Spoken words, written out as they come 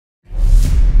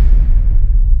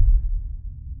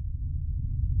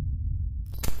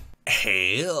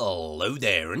Hello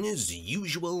there, and as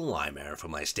usual, I'm here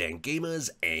from Laststandgamers,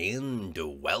 and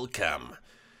welcome.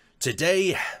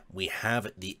 Today, we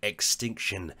have the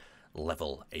Extinction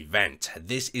level event.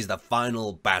 This is the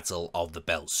final battle of the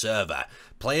Belt server.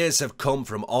 Players have come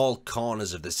from all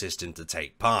corners of the system to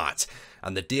take part,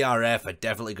 and the DRF are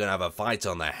definitely going to have a fight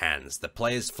on their hands. The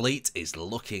players' fleet is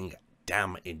looking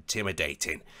damn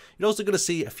intimidating. You're also going to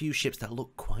see a few ships that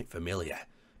look quite familiar.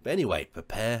 But anyway,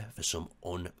 prepare for some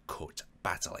uncut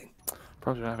battling.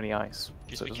 Probably don't have any ice.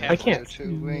 Just be careful.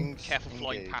 Careful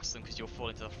flying past them because you'll fall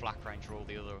into the flak range or all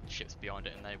the other ships behind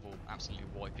it and they will absolutely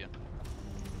wipe you.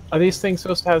 Are these things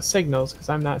supposed to have signals? Because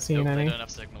I'm not seeing Nope, any. They don't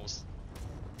have signals.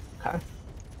 Okay.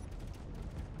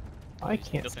 I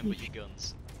can't Nothing but your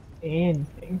guns.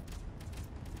 anything.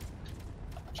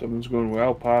 Someone's going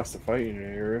well past the fighting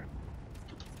area.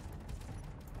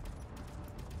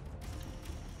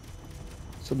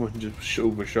 Someone just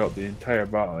overshot the entire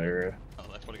battle area. Oh,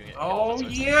 they're probably gonna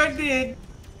get Yeah, I did.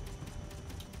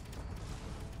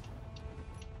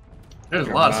 There's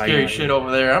a lot of scary shit over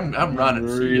there. I'm running.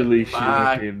 Really should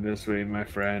have came this way, my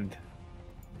friend.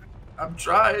 I'm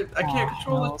trying. I can't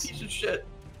control this piece of shit.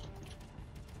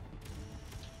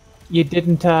 You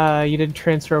didn't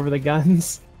transfer over the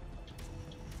guns.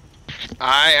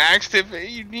 I asked if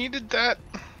you needed that.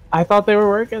 I thought they were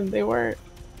working. They weren't.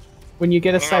 When you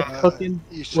get a sec cooking,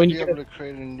 you should be able to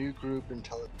create a new group and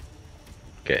tell it.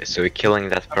 Okay, so we're killing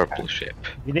that purple ship.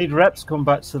 If you need reps, come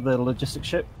back to the logistics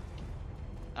ship.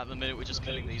 At the minute, we're just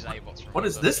killing these A-bots. What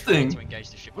is this thing?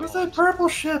 What is that purple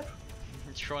ship?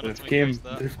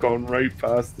 They've gone right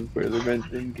past where they're meant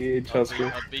to engage,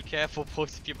 Husker. I'd be careful,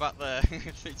 boys, if you're back there.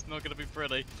 It's not going to be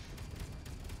pretty.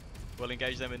 We'll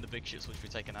engage them in the big ships, which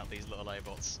we're taking out these little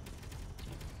A-bots.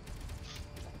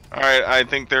 Alright, I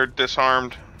think they're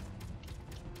disarmed.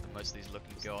 Most of these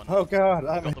looking gone. Oh god,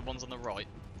 I've got the ones on the right.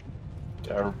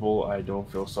 Terrible, I don't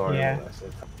feel sorry. Yeah.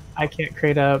 I can't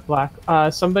create a black.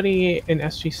 Somebody in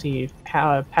SGC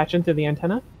patch into the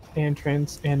antenna and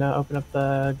open up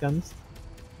the guns.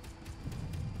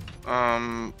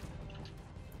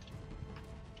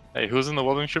 Hey, who's in the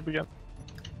welding ship again?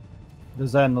 The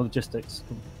Zen logistics.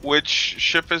 Which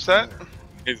ship is that?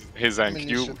 His Zen. Can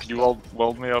you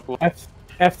weld me up a little?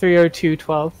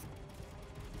 F30212.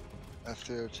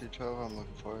 F30212, I'm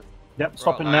looking for it. Yep,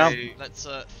 stopping now. Let's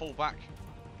fall back.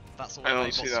 That's all I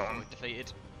don't see that one.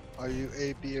 Defeated. Are you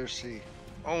A, B, or C?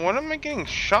 Oh, what am I getting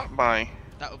shot by?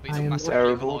 That would be I the am massive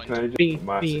Terrible, can I just B,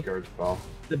 massacred fall?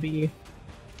 The B.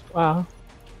 Wow.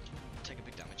 Take a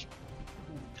big damage.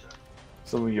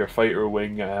 Some of your fighter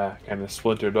wing kind of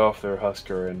splintered off their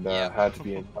Husker and had to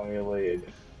be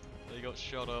annihilated. They got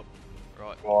shot up.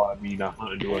 Right. Well, I mean,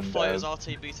 101 Fly us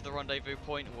RTB to the rendezvous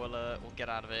point. We'll get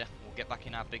out of here. We'll get back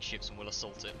in our big ships and we'll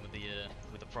assault it with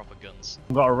the proper guns.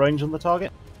 We've got a range on the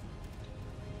target.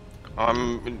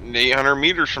 I'm 800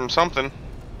 meters from something.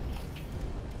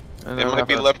 It might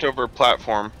be leftover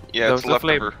platform. Yeah, it's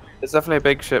leftover. It's definitely a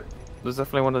big ship. There's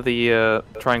definitely one of the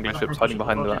triangle ships hiding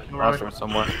behind the master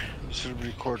somewhere. You should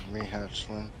record me,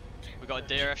 Hatchland. We got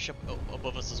a DRF ship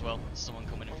above us as well. Someone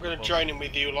coming in. I'm going to join in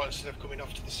with you, like, instead of coming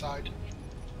off to the side.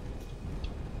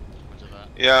 Roger that.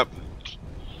 Yep.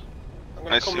 I'm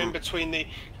going to come in between the.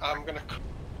 I'm going to come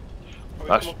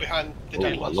up behind the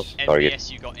Deadlands.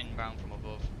 MBS you got inbound from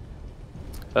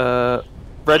above.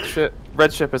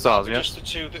 Red ship is ours, yeah? Just the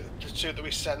two that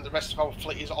we sent. The rest of our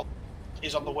fleet is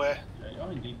on the way.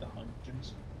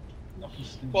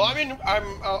 Well,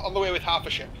 I'm on the way with half a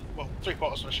ship. Well,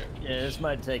 3/4 of a ship. Yeah, this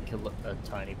might take a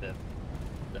tiny bit.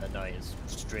 The night is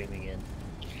streaming in.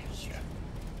 Yeah.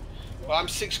 Well, I'm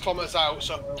 6 kilometers out,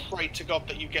 so pray to God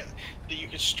that you can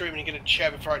stream and get a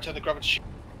chair before I turn the gravity ship.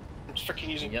 I'm freaking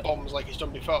using bombs like he's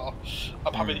done before.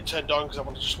 I'm having it turned on because I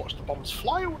want to just watch the bombs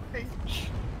fly away.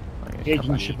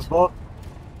 Engaging the ship above.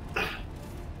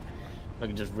 I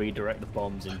can just redirect the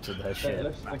bombs into their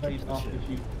ship.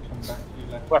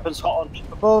 Weapons hot on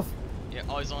ship above. Yeah,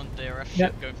 eyes on DRF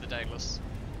ship, go for the Daedalus.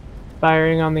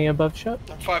 Firing on the above ship.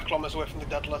 I'm 5 kilometers away from the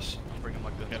Daedalus. I'm bringing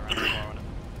my guns around the bar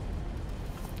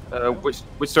on it.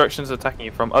 Which direction is it attacking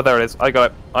you from? Oh, there it is. I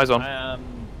got it. Eyes on. I am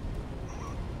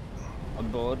on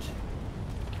board.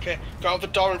 Okay, go out the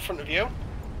door in front of you.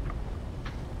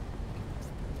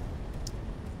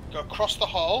 Go across the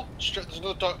hall. Straight, there's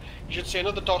another door. You should see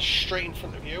another door straight in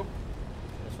front of you.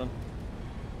 This one?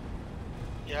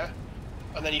 Yeah.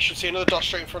 And then you should see another door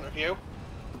straight in front of you.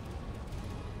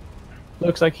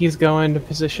 Looks like he's going to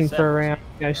position for a ramp.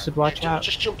 You guys should watch out.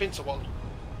 Just jump into one.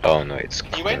 Oh no, it's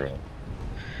you in?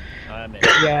 I'm in.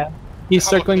 Yeah. He's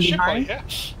circling behind.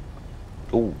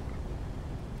 Ooh.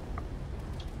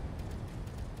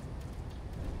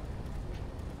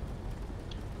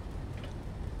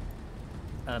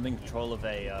 I'm in control of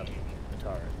a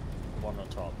turret. One on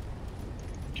top.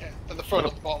 Okay, at the front or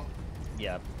the bottom?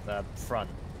 Yeah, front.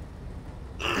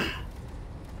 Ooh,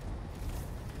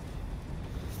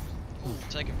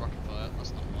 taking rocket fire,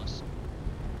 that's not nice.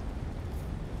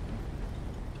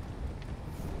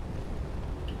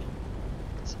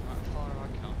 It's an amount of fire I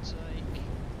can't take.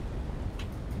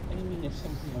 Aiming is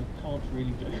something I can't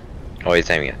really do. Oh, he's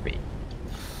aiming at me.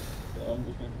 So I'm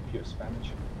just going to pure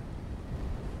Spanish.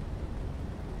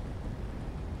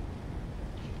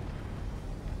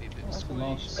 Be a bit That's a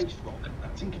large space rock.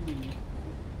 That's inconvenient.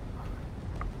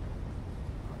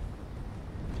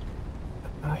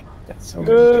 That's so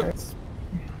good.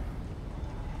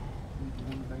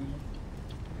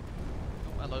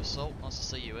 Oh, hello, Salt. Nice to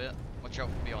see you here. Watch out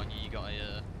from behind you. You got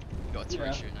a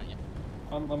turret shooting at you.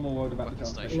 I'm more worried about the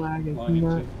station.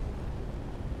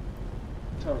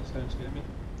 turrets don't scare me.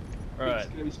 Right.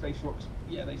 Scary space rocks.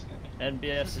 Yeah, they scare me.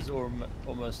 NBS is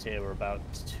almost here. We're about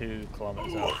 2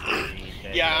 kilometers out from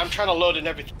the Yeah, I'm trying to load in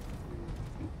everything.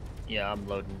 Yeah, I'm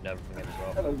loading everything as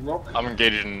well. Hello, Rock. I'm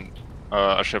engaging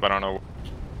a ship. I don't know.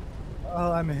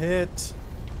 Oh, I'm hit.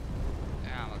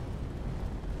 Yeah,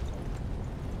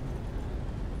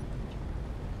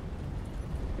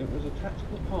 It was a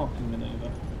tactical parking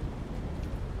maneuver.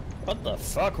 What the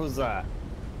fuck was that?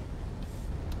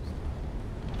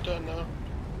 Don't know.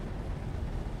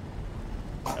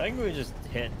 I think we just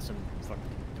hit some fucking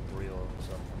debris or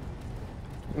something.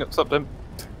 What's up, Dim?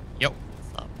 Yo.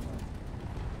 What's up?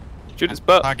 Shoot his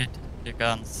butt. Target your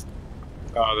guns.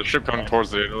 The ship coming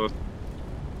towards the Daedalus.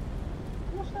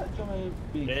 What's that giant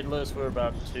big... Daedalus, we're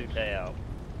about 2k out.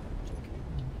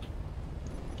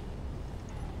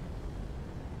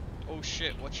 oh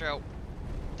shit, watch out.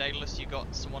 Daedalus, you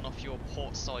got someone off your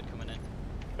port side coming in.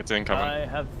 It's incoming. I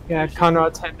have... Yeah,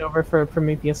 Conrad's heading over for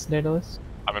Prometheus Daedalus.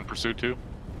 I'm in pursuit too.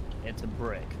 It's a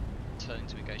brick. Turning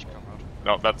to engage Conrad.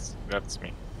 No, that's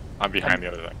me. I'm behind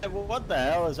the other thing. Hey, well, what the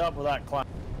hell is up with that cloud?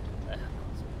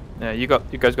 Yeah, you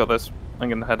guys got this. I'm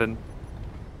gonna head in.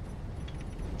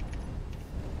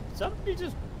 Somebody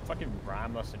just fucking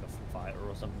ram us in a fighter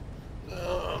or something.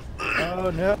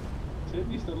 Oh no.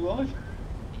 Tim, you still alive?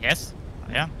 Yes,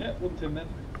 I am. Yeah, one Tim then.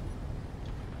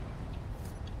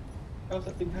 How's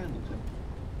that thing handled, Tim?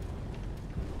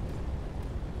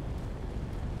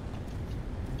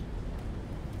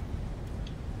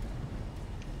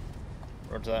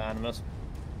 Roger that, Animus.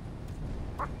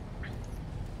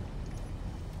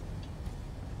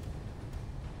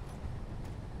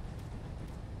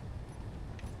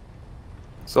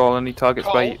 So any targets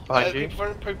behind you?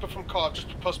 People from Car just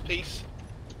proposed peace.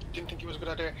 Didn't think it was a good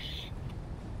idea.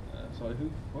 Sorry,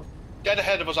 who? What? Dead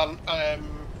ahead of us on okay.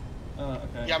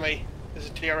 Yami. There's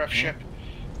a DRF ship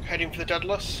heading for the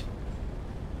Daedalus.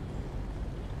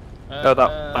 Oh,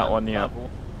 that one, yeah.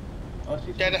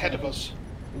 Dead ahead of us.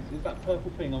 Is that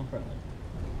purple thing unfriendly?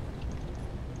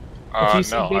 If you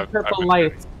see big purple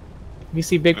lights, if you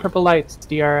see big purple lights,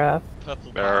 DRF.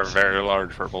 There are very large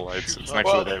purple lights. It's next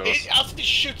to the Daedalus. As it's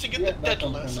shooting at the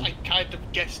Daedalus, I kind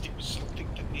of guessed it was something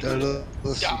that needed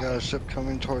Daedalus, to die. you got a ship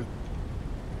coming toward.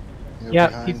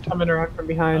 Yeah, he's coming around from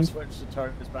behind. I'll switch the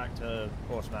targets back to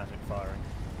automatic firing.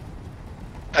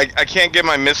 I can't get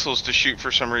my missiles to shoot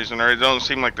for some reason, or it don't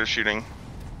seem like they're shooting.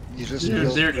 You just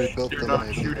they're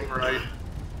not shooting right.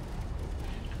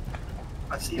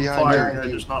 I see him firing, they're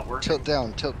just not working. Tilt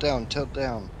down, tilt down, tilt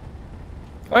down.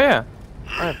 Oh yeah.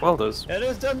 Alright, welders. Yeah,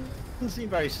 this doesn't seem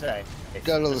very safe.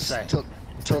 Daedalus, tilt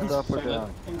up or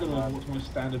down. I'm gonna watch my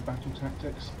standard battle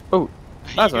tactics. Oh,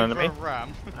 that's an enemy.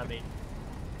 Ram. I mean,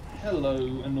 hello,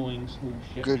 annoying small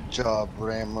ship. Good job,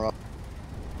 Ramrock.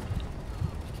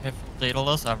 Careful,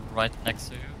 Daedalus, I'm right next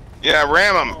to you. Yeah,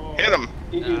 ram him! Hit him!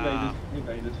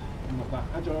 Evaded. I'm not that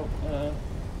agile.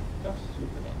 Just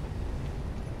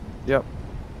Yep.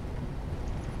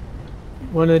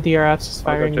 One of the DRFs is I'll go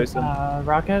firing chase him.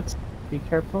 rockets. Be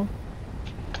careful.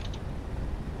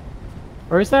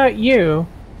 Or is that you?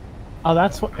 Oh,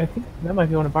 that's what I think. That might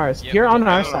be one of ours. Yeah, You're on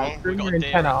our we've side. Bring got your a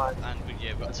antenna DRF, on. and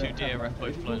we've got 2 DRF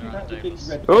both floating around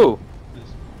Daedalus. Oh!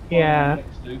 Yeah.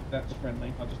 That's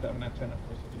friendly. I'll just have an antenna.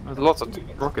 There's lots of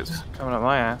rockets coming up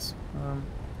my ass.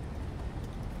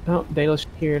 Oh, Daedalus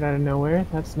appeared out of nowhere.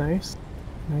 That's nice.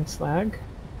 Nice lag.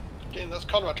 Again, that's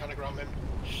Conrad trying to ram him.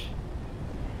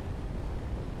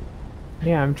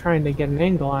 Yeah, I'm trying to get an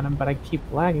angle on him, but I keep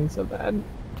lagging so bad.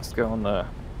 Let's go on there.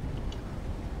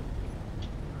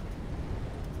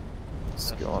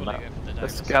 Let's go on that.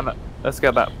 Let's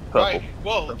get that purple. Right,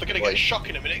 well, they're going to get a shock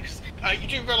in a minute. You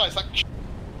do realise that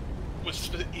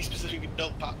he specifically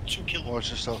built that to kill them.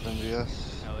 Watch yourself,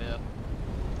 NBS. Hell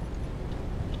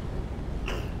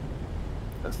yeah.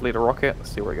 Let's lead a rocket.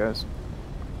 Let's see where it goes.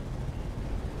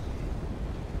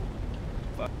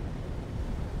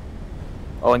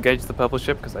 I'll engage the purple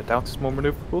ship because I doubt it's more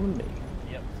maneuverable than me.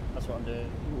 Yep, that's what I'm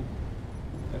doing.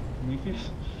 Prometheus.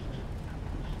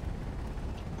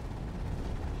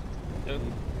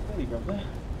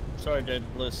 Sorry,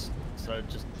 David Bliss. So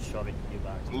just shotting you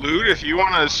back. Loot, if you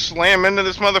want to slam into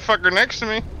this motherfucker next to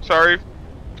me. Sorry.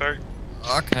 Sorry.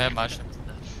 Okay, my ship is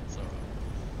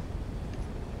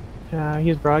dead.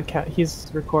 He's broadcast. He's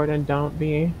recording. Don't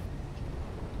be.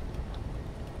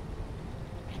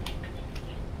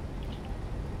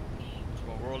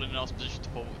 Well, we're all in a nice position to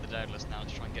pull with the Daedalus now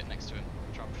to try and get next to him.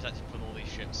 Try and protect him from all these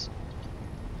ships.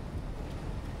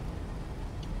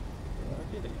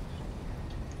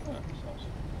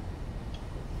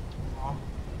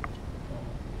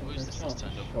 Who's this that's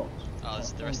turned up? Oh, this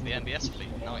is the rest of the MBS fleet.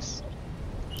 Nice.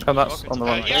 Oh, that's on the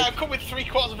right. Yeah, I've come with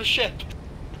 3/4 of a ship.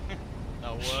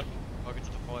 That'll work. Welcome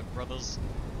to the fight, brothers.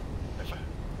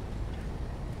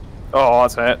 Oh,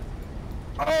 that's it.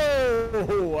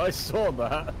 Oh, I saw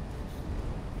that.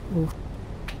 Oof.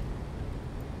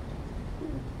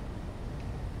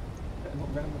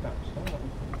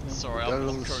 Sorry,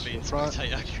 I'm currently in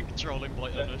spectator controlling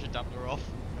Blight Inertia dampener off.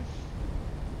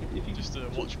 If you just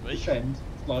watch me. Defend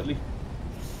slightly.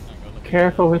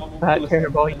 Careful with that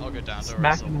terrible. I'll go down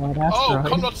smacking that Oh, asteroid.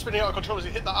 Conrad's spinning out of control as he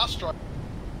hit that asteroid.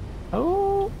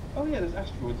 Oh. Oh yeah, there's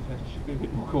asteroids ahead. You should be a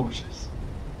bit more cautious.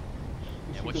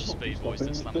 Yeah, watch your speed, boys.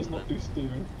 Don't slam into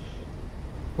them.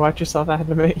 Watch yourself,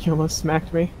 Adam. You almost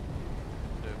smacked me.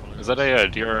 Is that a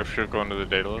DRF ship going to the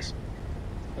Daedalus?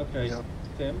 Okay, yep.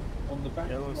 Tim, on the back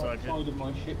side of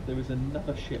my ship there is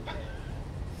another ship.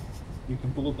 You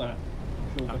can board that.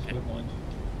 I'm sure Best won't mind.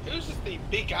 Who's the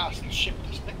big ass ship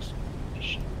that's next to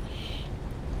me?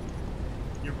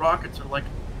 Your rockets are like...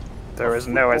 There is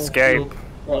no escape.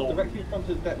 Right, directly in front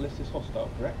of the debt list is hostile,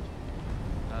 correct?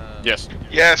 Yes.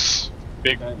 Yes!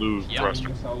 Big blue thruster.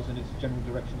 Missiles in its general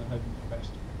direction and hoping for the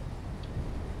best.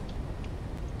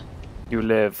 You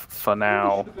live for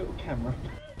now. Little camera.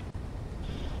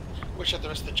 Wish I had the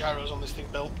rest of the gyros on this thing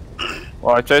built.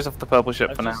 Well, I chose off the purple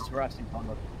ship for now. Just harassing on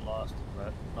the last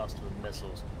of the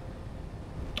missiles.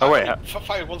 Oh wait. I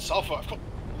fired one salvo. I've got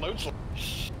loads.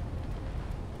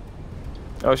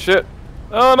 Oh shit.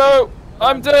 Oh no!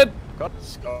 I'm dead! Got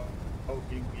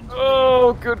skulking into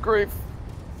Oh, good grief.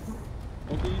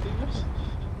 What do you do this?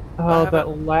 Oh,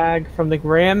 that lag from the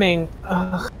ramming.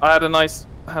 Ugh. I had a nice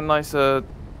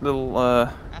little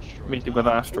meeting with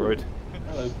an asteroid.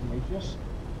 Hello, Prometheus.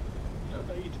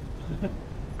 Evade. Hang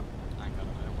on a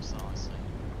minute, what's that I see?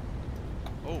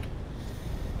 Oh,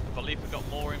 I believe we've got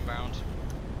more inbound.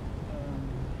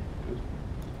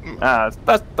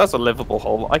 That's a livable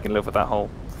hole. I can live with that hole.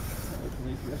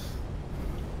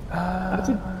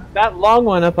 That long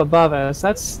one up above us.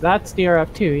 That's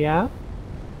DRF2, yeah.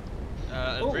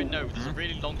 No, there's a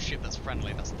really long ship that's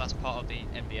friendly. That's part of the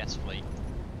MBS fleet.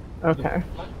 Okay.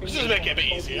 Which does make it a bit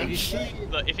easier.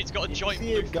 Look, if it's got a giant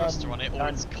blue thruster on it, or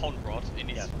it's Conrod in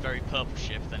its very purple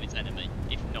ship, then it's enemy.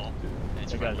 If not, then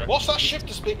it's friendly. What's that ship?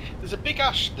 There's a big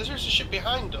ash. There's a ship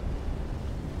behind them.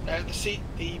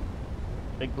 The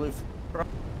big blue.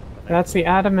 That's the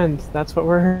Adamant. That's what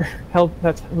we're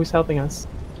That's who's helping us.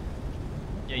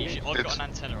 Yeah, I've got an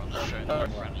antenna on that showing that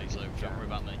we're friendly, so don't worry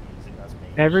about me.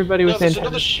 Everybody with there's antennas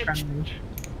another ship.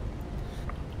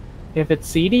 If it's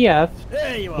CDF,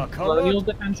 there you are, Colonial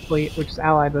Defense Fleet, which is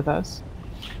allied with us.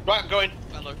 Right, I'm going.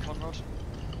 Hello, Conrad.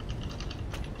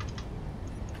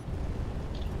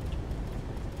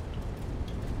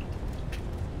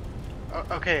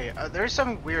 Okay, there's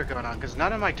something weird going on because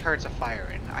none of my turrets are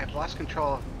firing. I've lost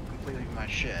control completely of my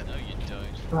ship. No, you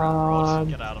don't.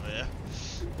 Get out of here.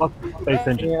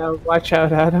 Yeah, watch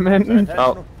out, Adamant.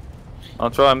 I'll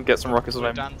try and get some rockets on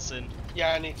him. Dancing.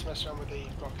 Yeah, I need to mess around with the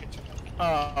rockets.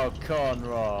 Oh,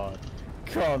 Conrad.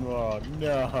 Conrad,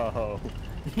 no.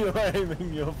 You're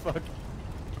aiming your fucking...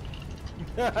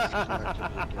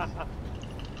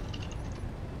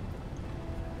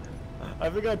 I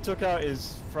think I took out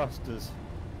his thrusters.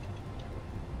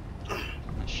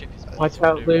 Watch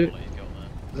out, Luke.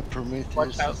 The Prometheus.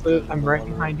 Watch out, Luke. I'm right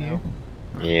behind you.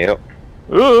 Yep.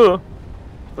 Ooh!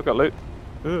 Look at Luke.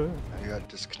 Ooh. I got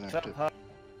disconnected.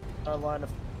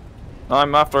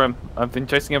 I'm after him. I've been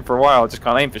chasing him for a while. I just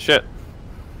can't aim for shit.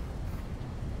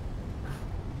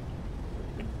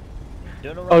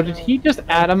 Oh, did he just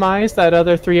atomize that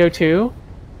other 302?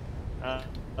 I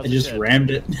just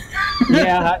rammed it.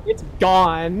 Yeah, it's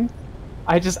gone.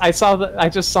 I just saw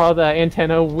the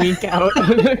antenna wink out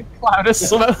a cloud of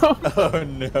smoke. Oh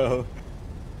no.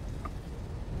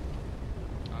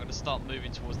 I'm gonna start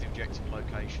moving towards the objective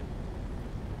location.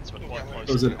 So we're quite close.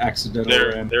 It was an accidental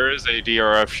ram. There is a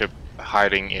DRF ship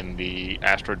hiding in the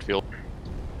asteroid field.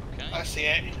 Okay. I see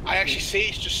it. I actually see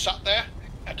it's just sat there.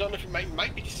 I don't know if it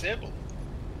might be disabled.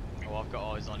 Oh, I've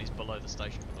got eyes on. He's below the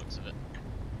station. By the looks of it.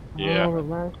 Yeah. Oh, I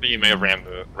relax. think you may have rammed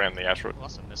the asteroid. Oh,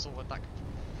 that's a missile. Where'd that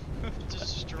come from?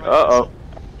 Just straight Uh-oh.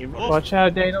 missile. Watch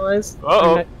out, Daedalus.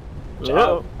 Uh-oh. Watch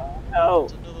out. Oh.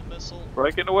 It's another missile.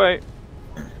 Breaking away.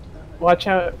 Watch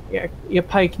out. Yeah, you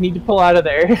Pike, need to pull out of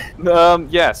there.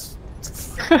 Yes.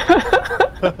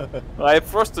 I have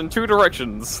thrust in 2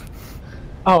 directions.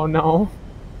 Oh no.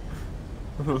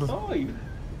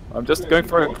 I'm just going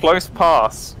for a close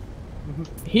pass.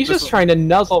 He's just trying to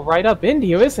nuzzle right up into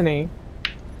you, isn't he?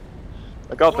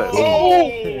 I got this.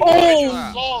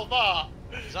 Oh! That!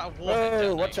 Is that a warhead?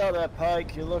 Whoa, watch out there,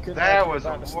 Pike. You're looking. That like was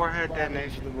you're a about to warhead slide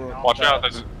detonation. into the room. Watch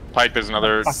out, Pike, there's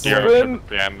another DRS ship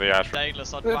behind the asteroid.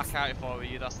 Daedalus, I'd back out if I were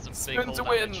you. That's some big hull to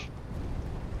win. damage.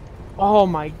 Oh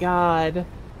my god.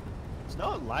 It's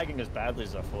not lagging as badly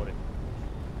as I thought it.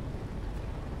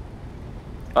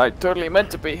 I totally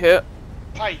meant to be here.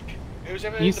 Pike. Who's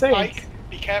ever You in the say Pike?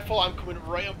 Be careful, I'm coming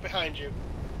right up behind you.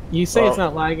 You say it's Well-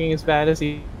 not lagging as bad as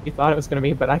he thought it was going to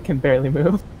be, but I can barely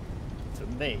move. To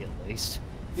me, at least.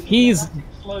 He's...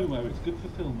 slow-mo, it's good for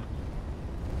filming.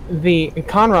 The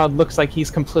Conrad looks like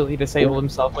he's completely disabled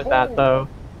himself with that, though.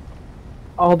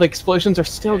 All the explosions are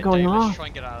still going Daedalus, off. try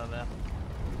and get out of there.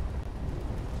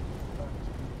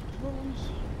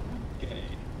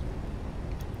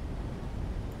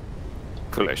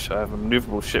 Foolish, I have a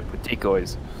maneuverable ship with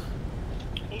decoys.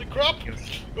 Holy crap!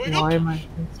 Going Why up! am I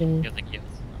facing...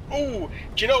 Ooh,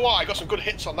 do you know what? I got some good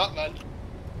hits on that, man.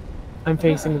 I'm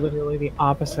facing literally the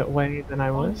opposite way than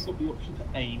I was. I've got the option to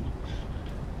aim.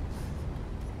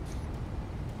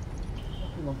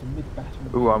 Like a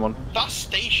mid-battle. Ooh, I'm on. That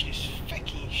station is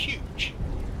fucking huge.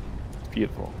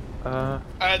 Beautiful.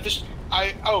 There's...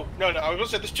 Oh, no, I was gonna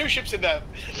say, there's 2 ships in there.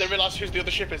 Then realised who's the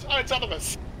other ship is. Oh, it's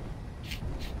Animus.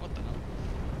 What the hell?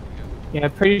 Yeah,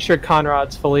 I'm pretty sure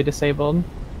Conrad's fully disabled.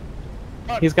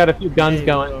 He's got a few guns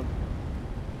going.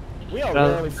 We are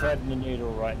really threading the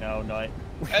needle right now, Knight.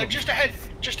 Just a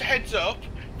heads up.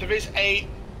 There is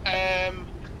an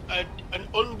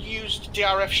unused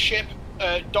DRF ship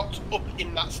docked up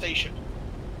in that station.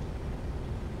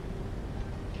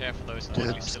 Careful those that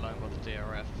are still owned by the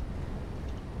DRF.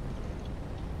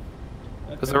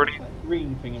 Is there already... That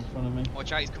green thing in front of me.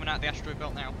 Watch out, he's coming out of the asteroid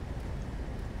belt now.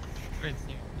 Yeah,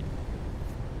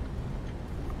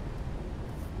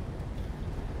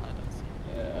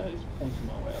 it's pointing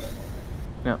my way, I don't know.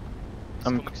 Yeah.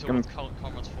 Coming towards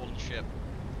Conrad's fallen ship.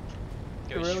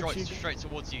 Going Really? straight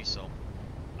towards you, Sol.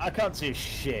 I can't see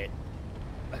shit.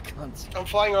 I can't see. I'm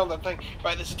flying around that thing.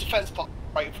 Right, there's a defense pot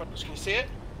right in front of us. Can you see it?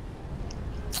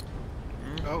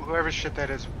 Oh, whoever shit that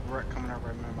is coming out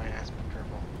right now, my ass, be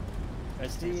careful.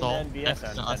 It's the Sol, NBS next to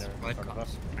antenna us, in right front of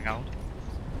us. out.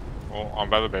 Well, I'm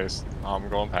by the base. I'm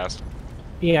going past.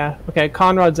 Yeah, okay,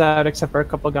 Conrad's out except for a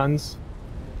couple guns.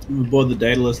 I'm aboard the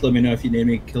Daedalus. Let me know if you need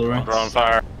me, Killer I'm drawing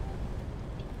fire.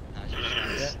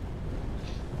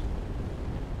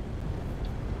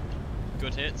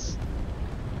 Good hits.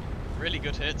 Really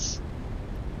good hits.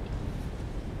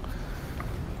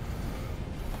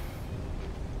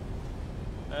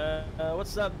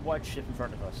 What's that white ship in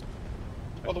front of us?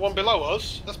 Well, the one below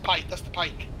us. That's Pike. That's the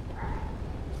Pike.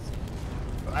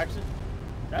 Actually,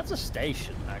 that's a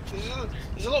station, actually.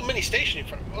 There's a little mini station in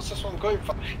front of us. That's what I'm going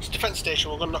for. It's a defense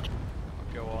station. We're going to knock.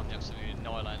 Go on, you absolutely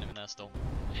annihilate him in there still.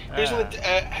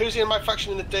 Who's in my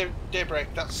faction in the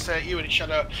daybreak? That's you and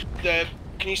Shadow.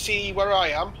 Can you see where I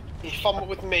am? Can you follow up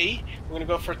with me? We're going to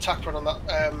go for a attack run on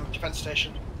that defense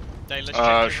station.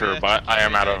 Daedalus, Sure, but I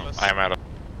am out of.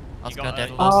 I've got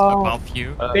Daedalus Oh. above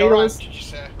you. Daedalus, Did you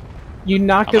say? you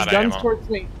knocked I'm his out of guns ammo. towards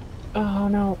me. Oh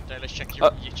no. Daedalus, check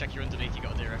your underneath. You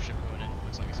got a DRF ship going in.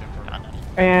 Looks like it's going for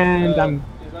a And I'm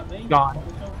Is that me? gone.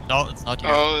 No, it's not you.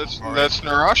 Oh, that's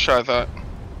Narasha, I thought.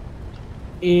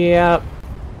 Yep.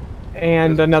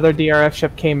 And another DRF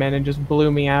ship came in and just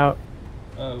blew me out.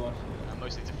 Oh, I see.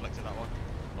 mostly deflected that one.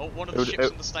 Oh, one of the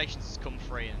ships on the stations has come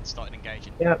free and started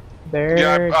engaging. Yep, there.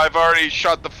 Yeah, I've already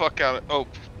shot the fuck out of. Oh.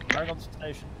 Right on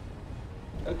station.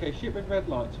 Okay, ship with red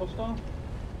lights. Hostile?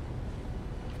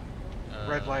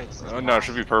 Red lights. Oh no, it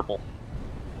should be purple.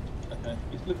 Okay,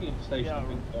 it's looking at the station. Yeah, I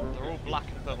think, they're all black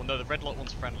and purple. No, the red light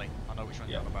one's friendly. I know which one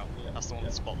you're on about. That's the one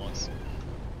with the spotlights.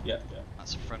 Yeah, yeah.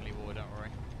 That's a friendly war, don't worry.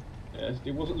 Yeah,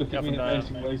 it wasn't looking at me in an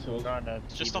amazing way, so I was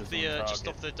Just off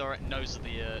the direct nose of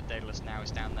the Daedalus now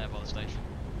is down there by the station.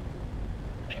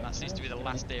 That seems to be the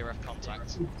last DRF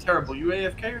contact. Terrible. You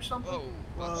AFK or something?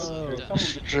 Oh,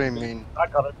 Dreaming. I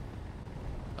got it.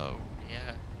 Oh,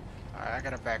 yeah. Alright, I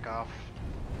gotta back off.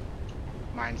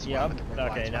 Mine's Yeah, one with the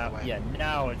red okay, lights, by now, the way. yeah,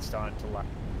 now it's time to laugh.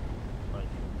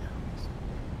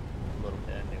 a little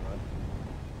bit anyway.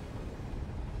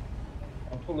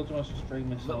 I apologise for straying A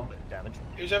little myself. bit of damage.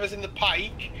 Whoever's in the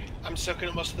pike, I'm soaking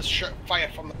up most of the fire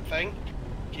from the thing.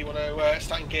 Do you want to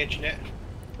start engaging it?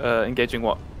 Engaging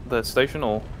what? The station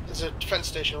or? There's a defence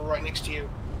station right next to you.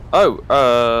 Oh,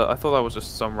 I thought that was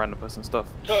just some random person stuff.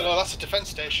 No, that's a defence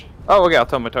station. Oh, okay, I'll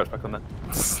turn my turret back on then.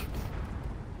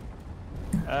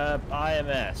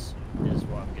 IMS is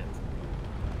what I'm getting.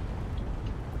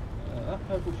 That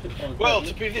purple ship on the Well, tail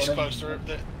to be looks this quite close,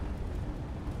 interesting.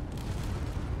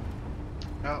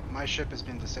 No, my ship has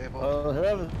been disabled. Well,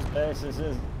 whoever this is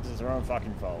their own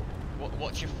fucking fault.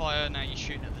 Watch your fire now. You're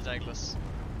shooting at the Daedalus.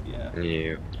 Yeah.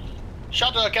 Yeah.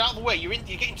 Shadow, get out of the way. You're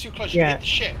getting too close. You're Yeah. in the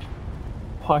ship.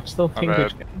 Watch the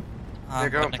language. They're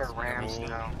going for rams Oh.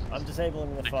 now. I'm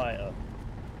disabling the fighter.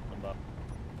 I'm up.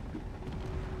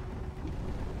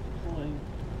 Flying,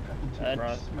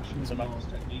 Right. smashing So the Mars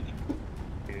technique.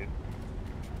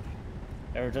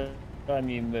 Every time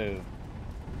you move,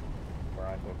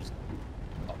 right, we'll just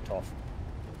popped off.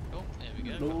 Oh, there we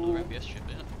go. Got another FPS ship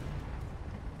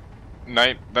there.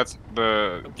 Knight, that's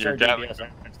the your Gatling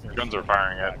guns are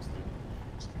firing at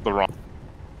the wrong.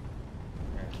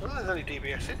 Well, there's only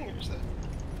DBS in here, is there?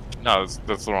 No,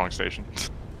 that's the wrong station.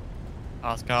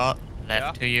 Oscar,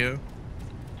 left to you.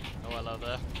 Oh, hello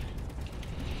there.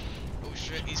 Oh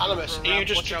shit, he's Animus, going for a are you ram.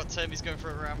 just Watch out, Tim. He's going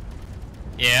for a ram.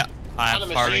 Yeah, I'm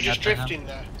Animus, are firing you just at them. drifting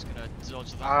there? He's gonna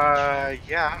dodge that.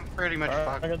 Yeah, I'm pretty much I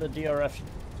fucked. got the DRF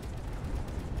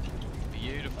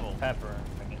Beautiful. pepper.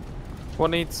 What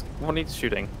needs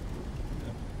shooting?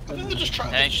 I think they're just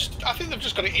trying. I think they've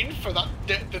just got it in for that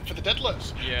for the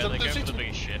Deadless. Yeah, So they're there going for seems the to-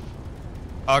 biggest ship.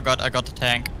 Oh god, I got the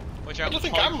tank. Watch I out, don't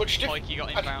think Pike, I'm much Pike, you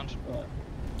got inbound.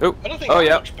 Oh, I don't think oh I'm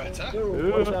yeah. much better.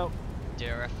 Watch out.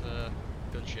 DRF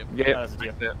gunship. Yeah. That's a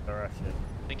DRF ship.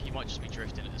 I think he might just be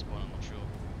drifting at this point, I'm not sure.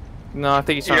 No, I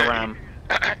think he's trying to ram.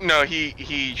 No, he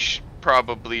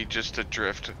probably just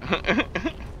adrift.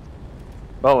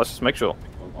 Well, let's just make sure.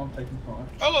 I'm taking fire.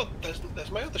 Oh look, there's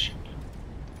my other ship.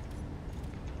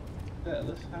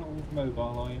 Deadless, how mobile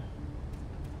are you?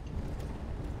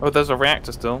 Oh, there's a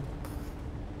reactor still.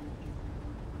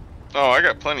 Oh, I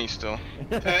got plenty still.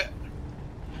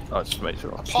 Oh, just make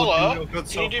sure. Apollo,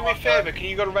 can you do me a favour? Can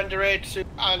you go to render aid to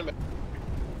Anime?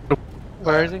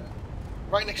 Where is he?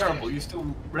 Right next to Terrible, you. you're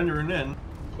still rendering in.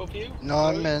 Above you? No,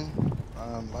 I'm in.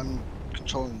 I'm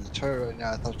controlling the turret right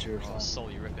now. I thought you were Oh, fine.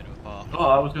 Sol, you're ripping it apart. Oh,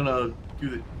 I was gonna do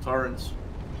the turrets.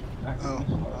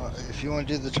 Oh, if you want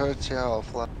to do the turrets, yeah, I'll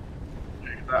fly.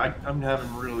 I'm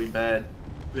having really bad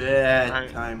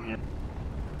time here.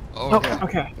 Oh,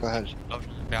 okay. Go ahead.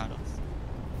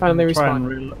 Finally Try respawn.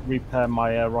 and repair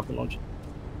my rocket launcher.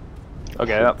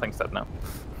 Okay, that thing's dead now.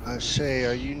 Shay,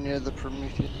 are you near the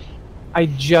Prometheus? I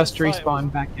just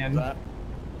respawned back in.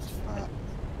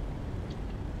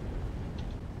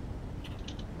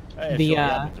 Hey, The sure,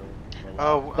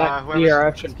 that whoever's-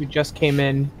 DRF ship who just came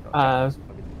in,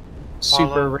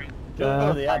 super. the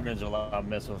admins allow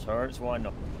missile turrets, why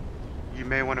not? You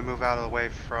may want to move out of the way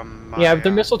from my, Yeah, but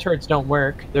the missile turrets don't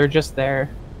work. They're just there.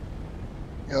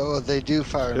 Oh, they do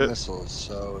fire missiles,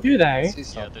 so... Do they?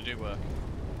 Yeah, they do work.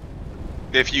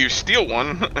 If you steal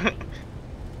one.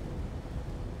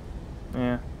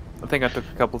 Yeah, I think I took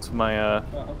a couple to my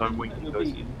I'm wing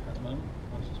beaten at the moment.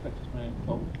 I suspect it's my own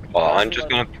fault. Oh, I'm just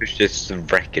gonna push this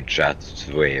wreckage out of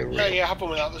the way. Yeah, have one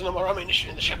without. There's no more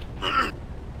ammunition in the ship.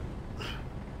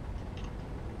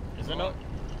 Is it not?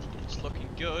 It's looking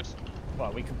good.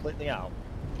 Well, we completely out.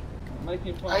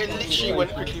 I literally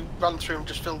went quickly, ran through and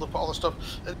just filled up all the stuff.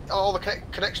 All the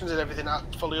connections and everything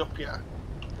aren't fully up yet.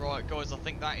 Right, guys, I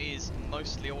think that is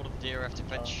mostly all of the DRF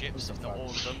defense ships, if not all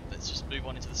of them. Let's just move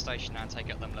on into the station now and take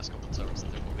out them less couple turrets. I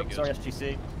think we'll be good. Sorry,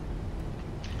 SGC.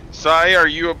 Sai, are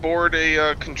you aboard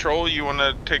a control? You want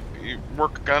to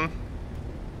work a gun?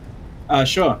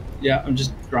 Sure. Yeah, I'm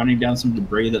just grinding down some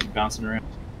debris that's bouncing around.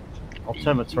 I'll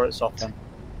turn my turrets off then.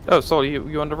 Oh, so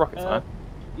you under rocket fire?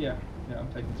 Yeah, I'm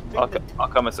taking some. I'll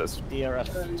come assist.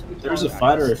 DRF. There's a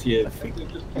fighter if you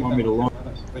want me to launch.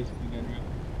 That's basically going to do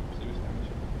serious damage.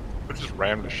 I just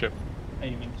rammed the ship.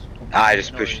 Aiming. I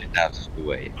just pushed it out of the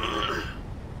way. You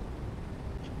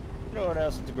know what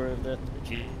else is the groove that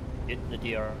get the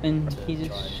DR And to he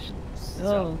try just... and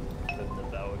Oh. the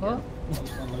bow What?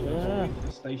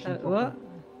 again. What?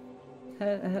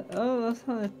 Oh, that's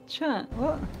not a chat.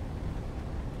 What?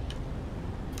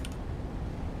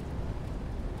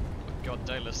 God,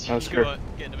 Daedalus, That's you good. are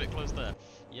getting a bit close there.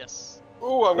 Yes.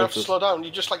 Oh, I'm gonna have That's to just- slow down.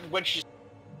 You just like wedges.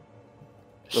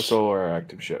 That's all our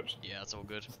active ships. Yeah, that's all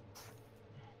good.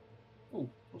 Oh,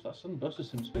 what's that? Sunburst is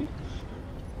some speed.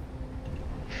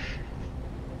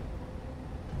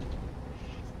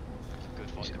 Good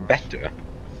better.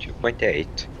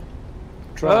 2.8.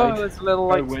 Oh, it's a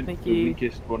little I like went the sneaky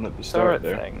weakest one at the start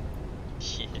there. thing.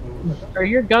 Are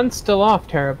your guns still off,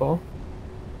 Terrible?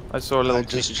 I saw a little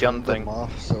just sneaky gun turned them thing.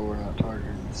 off, so we're not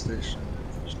targeting the station.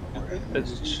 There's no more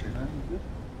enemies to shoot.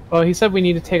 Well, he said we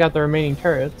need to take out the remaining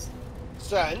turrets.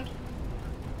 Zen?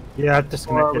 Yeah, I've Or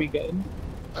disconnected. are we good?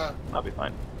 That'll be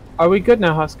fine. Are we good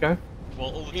now, Husker?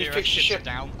 Well, all the You DRS fixed the ships ship. are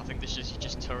down. I think this is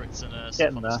just turrets and stuff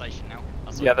Getting on the there. station now.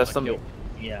 That's all Yeah, you there's gotta some. kill.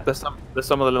 Yeah. There's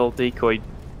some of the little decoy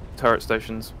turret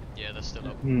stations. Yeah, they're still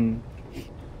up.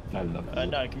 I love it.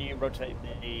 No, can you rotate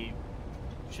the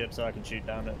ship so I can shoot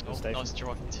down at the station? Nice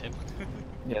try, Tim.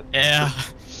 Yeah,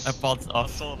 I bought I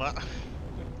off. saw that.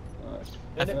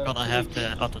 I forgot I have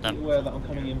the auto Be damp. aware that I'm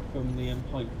coming in from the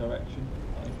pike direction.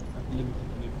 I have limited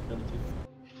maneuverability.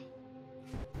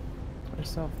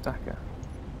 Myself Dakar.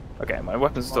 Okay, my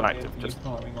weapon's still Might be active. able to Just use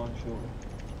firing on shortly.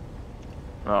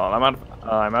 oh,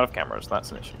 I'm out of cameras.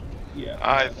 That's an issue. Yeah.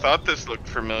 I thought this looked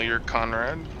familiar,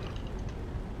 Conrad.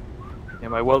 Yeah,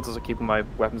 my welders are keeping my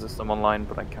weapon system online,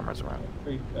 but then cameras around.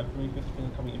 Three fifths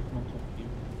coming in from on top of you.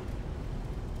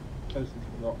 Close into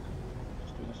the rock.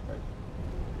 Just doing a straight.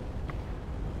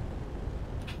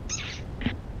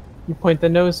 You point the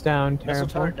nose down, Missile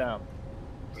turret Terrible.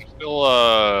 down.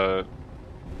 Still,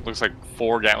 looks like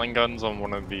 4 Gatling guns on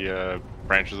one of the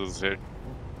branches of the city.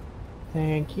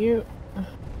 Thank you.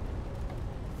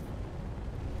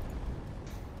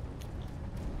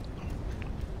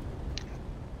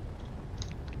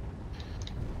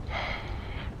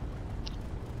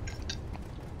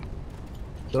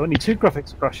 So only 2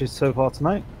 graphics crashes so far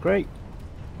tonight. Great.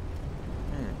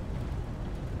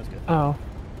 That's good. Oh.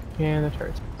 And the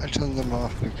turrets. I turned them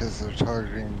off because they're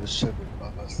targeting the ship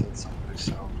above us that somebody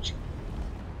salvaged.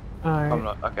 Alright. I'm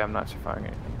not actually firing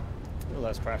anything. Still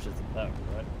less crashes than that,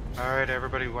 right? Alright,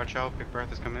 everybody watch out. Big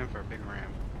Bertha's coming in for a big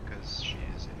ram because she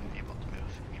is unable to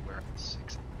move anywhere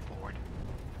 6 forward.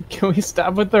 Can we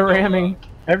stop with the ramming?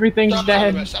 Everything's No,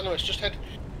 dead. Animus, just head.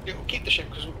 Keep the ship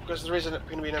because there isn't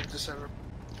going to be an empty server.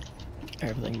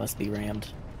 Everything must be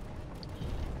rammed.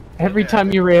 Every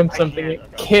time you ram something,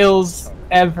 it kills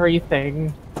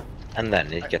everything. And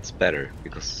then it gets better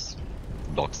because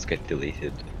blocks get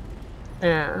deleted.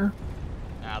 Yeah.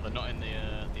 Nah, they're not in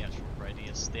the actual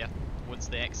radius. Once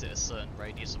they exit a certain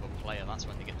radius of a player, that's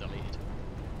when they get deleted.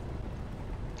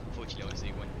 Unfortunately, obviously,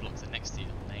 when blocks are next to you,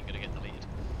 they ain't gonna get deleted.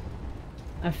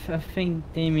 I think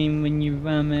they mean when you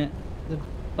ram it, the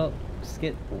box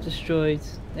get destroyed.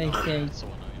 They say. So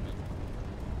annoying, man.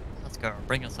 Let's go.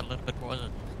 Bring us a little bit more.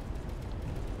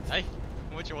 Hey,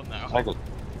 what do you want now?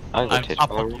 I got hit up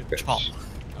by on you, rockets. chop.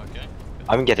 Okay.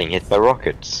 I'm getting hit by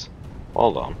rockets.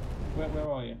 Hold on. Where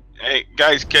are you? Hey,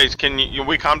 guys, can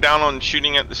we calm down on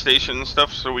shooting at the station and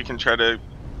stuff so we can try to...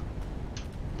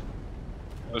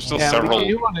 There's still Yeah, several we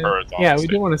do wanna, turrets on yeah, the we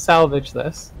do want to salvage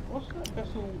this. What's that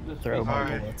vessel that's Throw facing more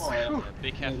the bullets. fire? Yeah,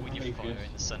 be careful with your fire in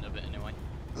the centre of it anyway.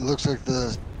 It looks like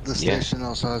the station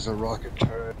also has a rocket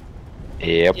turret.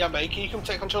 Yep. Yeah, mate, can you come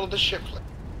take control of this ship, please?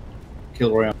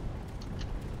 Kill round.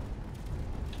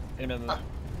 In and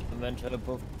then to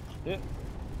above. Yeah.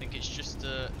 I think it's just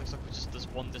looks like there's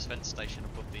one defense station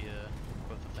above the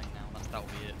thing now. That'll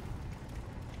be it.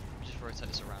 Just rotate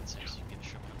this around so you can get a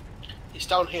shot. It's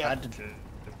down here. I had to do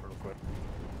it real quick.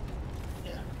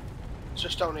 Yeah. It's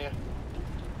just down here.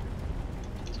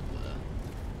 It's up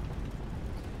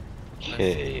there.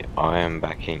 Okay, I am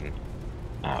backing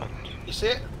out. You see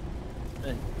it?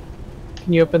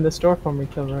 Can you open this door for me,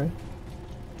 Kilroy?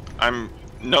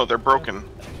 No, they're broken.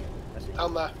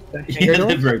 Down there. Yeah,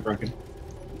 they're very broken.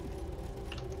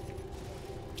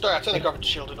 Sorry, I turned the gravity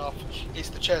shielding off. It's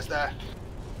the chairs there.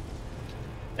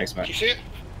 Thanks, Can mate. you see it?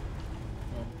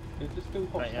 Is this still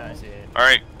hot? Right, yeah, I see it.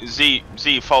 Alright,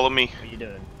 Z, follow me. What are you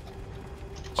doing?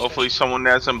 Hopefully someone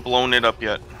hasn't blown it up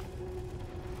yet.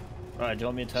 Alright, do you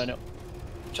want me to turn it?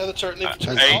 Turn the turret, leave the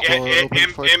turret Hey, off.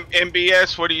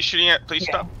 MBS, what are you shooting at? Please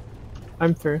stop.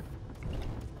 I'm through.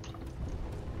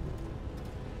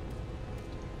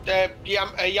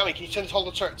 Yami, can you turn the hold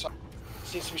the turrets up?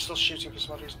 Seems to be still shooting for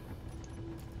some odd reason.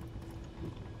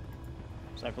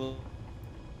 Cycle.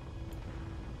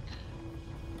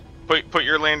 Put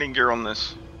your landing gear on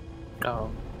this.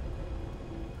 Oh.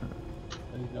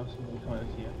 Anything else from the kind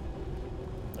of here?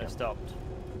 They stopped.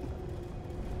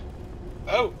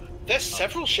 Oh, there's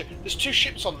several ships. There's 2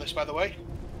 ships on this, by the way.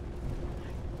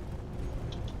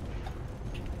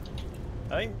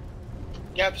 I think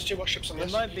Yeah, there's 2 more ships on it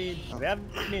this. might be. We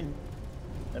haven't been.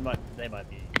 They might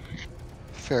be.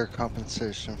 Fair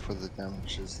compensation for the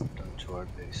damages done to our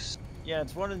base. Yeah,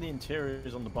 it's one of the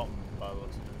interiors on the bottom by the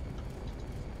looks of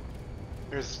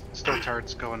There's still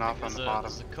turrets going off on the bottom.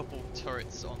 There's a couple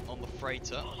turrets on the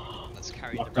freighter that's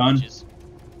carrying Locked the on. bridges.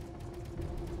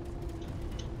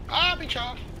 Ah, be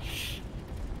shot.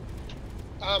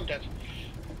 I'm dead.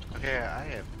 Okay, I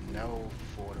have no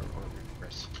forward or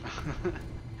reverse.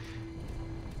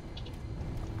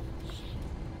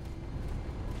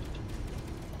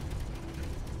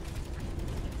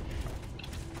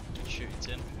 Shoot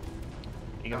in.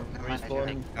 You got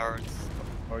respawn? Or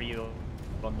are you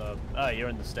on the... Oh, you're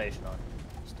in the station, aren't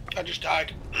you? I just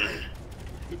died.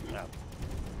 No.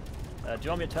 Do you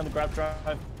want me to turn the grab drive?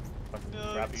 I can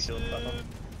grab you shield back on.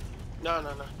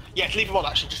 No. Yeah, leave him on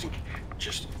actually,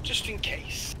 just in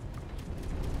case.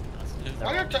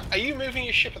 Are you moving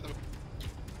your ship at the moment?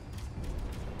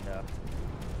 No.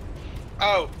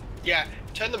 Oh, yeah.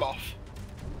 Turn them off.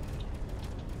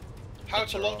 How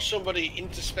to launch somebody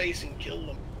into space and kill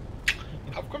them.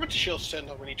 Have gravity shields turned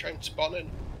on when you try and spawn in.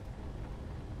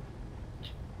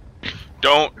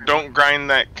 Don't grind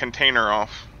that container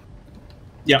off.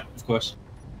 Yeah, of course.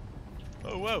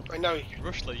 Oh wow! I know.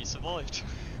 Rushler, you survived.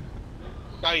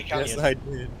 Now you can. Yes, I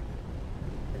did.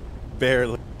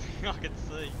 Barely. I can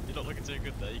see. You're not looking too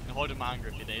good there. You can hide a manga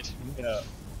if you need.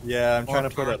 Yeah, I'm trying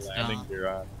to put a turrets landing down. gear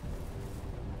on.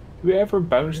 Whoever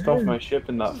bounced off my ship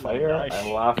in that fire, I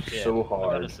laughed so I gotta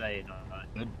hard. say,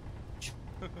 good.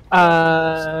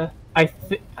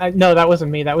 No, that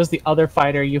wasn't me. That was the other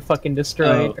fighter you fucking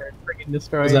destroyed. Oh. Or friggin'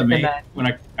 destroyed. Was that me? And then, When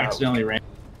I accidentally ran?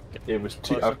 It was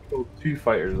I've killed 2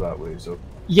 fighters that way, so.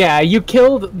 yeah, you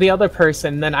killed the other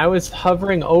person. Then I was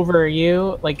hovering over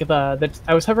you, like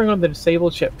I was hovering over the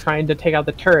disabled ship, trying to take out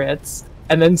the turrets,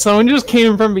 and then someone just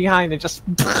came from behind and just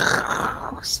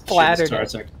splattered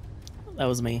it. That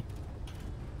was me.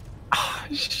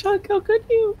 Shuck, how could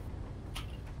you?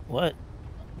 What?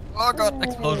 Oh god,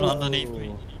 explosion underneath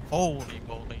me. Holy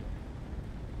moly.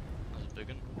 That's a big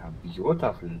one.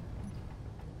 Beautiful.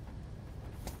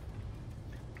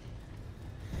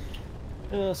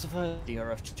 So far,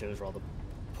 DRF chose rather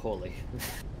poorly.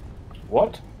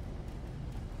 What?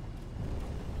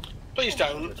 Please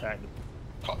don't.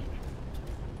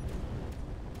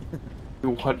 You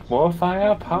want more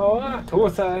firepower?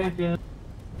 Totai!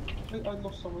 I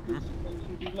lost some of this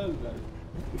MTV logo.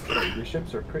 Your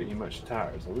ships are pretty much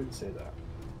towers, I wouldn't say that.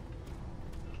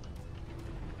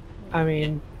 I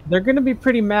mean, they're gonna be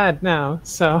pretty mad now,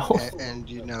 so... And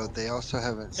you know, they also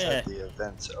haven't said the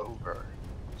event's over,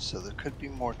 so there could be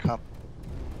more I'll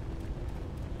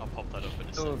pop that up in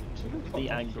a second. The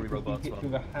angry robots Hit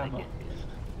with a hammer.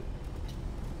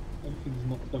 Everything's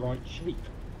not the right shape.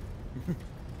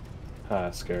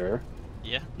 Hasker.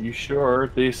 Yeah? You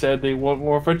sure? They said they want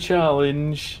more of a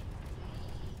challenge.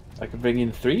 I could bring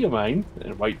in 3 of mine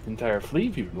and wipe the entire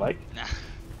fleet if you would like. Nah.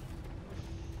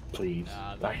 Please.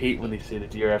 I hate when they say the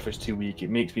DRF is too weak. It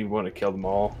makes me want to kill them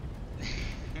all.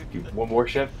 One more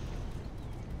ship?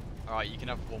 Alright, you can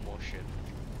have one more ship.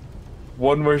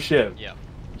 One more ship? Yeah.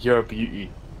 You're a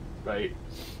beauty. Right.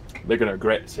 They're gonna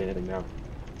regret saying anything now.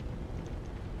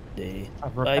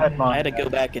 I had to go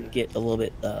back and get a little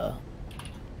bit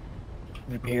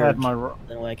repaired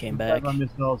then when I came back.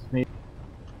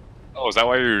 Oh, is that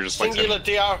why you were just like... Singular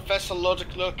DR vessel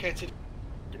located.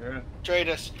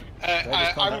 Traders.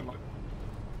 I'm...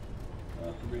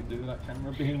 Redo that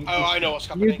camera being... Oh, I know what's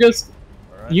happening.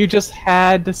 You just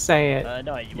had to say it.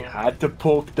 No, you had to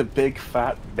poke the big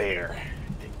fat bear.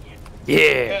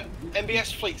 Yeah!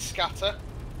 MBS fleet scatter.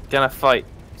 Gonna fight.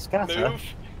 Scatter? Move.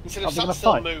 Instead of I'm gonna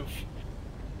standstill, fight. move.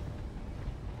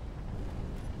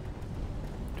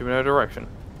 Do no direction.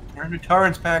 Turn the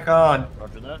turrets back on.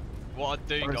 Roger that. What I'd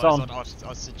do, Turrets guys, on.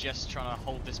 I'd suggest trying to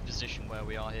hold this position where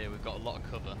we are here. We've got a lot of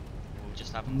cover. We'll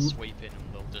just have them sweep in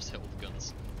and they'll just hit all the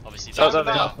guns. Obviously, So that's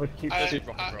that- two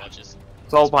rocket barrages.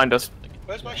 It's all behind us.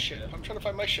 Where's my ship? I'm trying to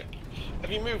find my ship.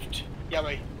 Have you moved,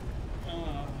 Yami?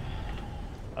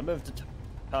 I moved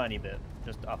a tiny bit,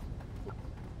 just up.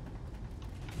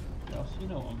 Yes, you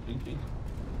know what I'm thinking.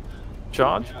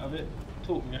 Charge? Talk me out of it.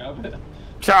 Talk me out of it.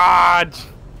 Charge!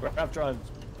 Grab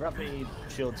drives. Gravity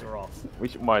shields are off. We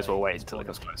might as well wait until it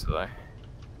gets closer though.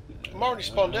 I'm already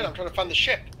spawned in. I'm trying to find the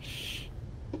ship.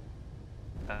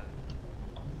 I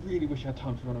really wish I had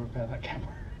time to run and repair that camera.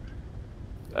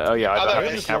 Oh yeah, I there don't it have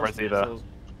any is. cameras either.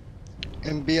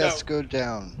 MBS, go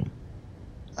down.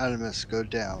 Animus, go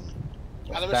down.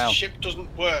 Animus' ship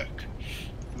doesn't work.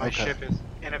 My Okay. ship is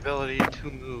inability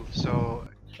to move, so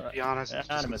to be honest, it's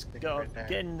just Animus, gonna stick go, right there.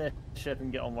 get in the ship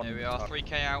and get on one. There we are,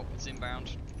 3k out, it's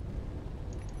inbound.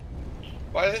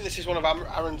 Well, I think this is one of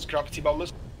Aaron's gravity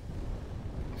bombers.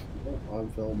 Oh, I'm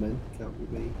filming.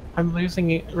 Can't be me. I'm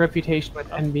losing reputation with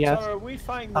NBS. So are we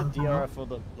fighting the DRF or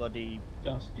the bloody...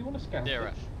 Gus, do you want to scout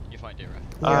DRF. You fight DRF.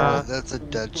 Yeah, that's a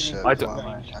dead ship. I do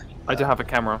have a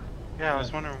camera. Yeah, I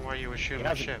was wondering why you were shooting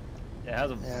a ship. It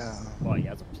has a... Yeah. Well, he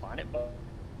has a planet, but...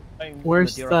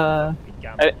 Where's the...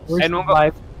 Where's anyone the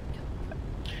live?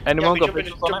 Anyone got jump in,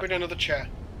 visuals on jump it? in another chair.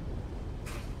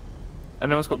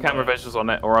 Anyone's got camera visuals on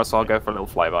it, or else I'll go for a little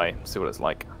flyby, see what it's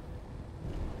like.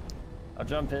 I'll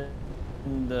jump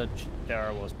in the chair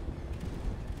I was.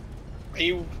 Are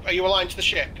you aligned to the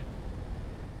ship?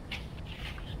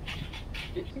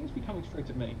 It seems to be coming straight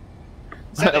at me.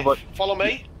 Zenith, follow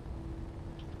me.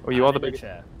 Well, you are the biggest.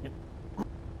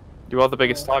 You are the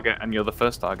biggest target, and you're the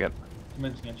first target.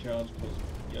 Commencing a charge plus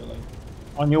YOLO.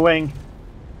 On your wing.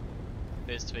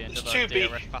 Appears to be another too big.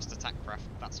 DRF fast attack craft.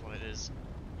 That's what it is.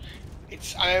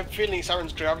 I have a feeling it's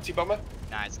Aaron's gravity bomber.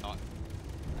 Nah, it's not.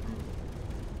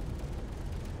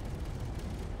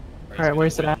 Alright,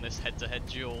 where's it at? This head-to-head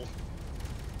duel.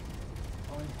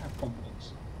 I have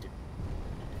confidence.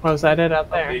 Oh, is that it out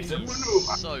there? He's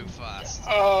so fast.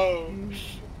 Oh.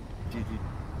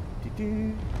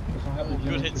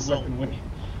 Good hit, Soul.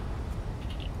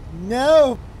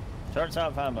 No! Turns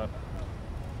out of ammo.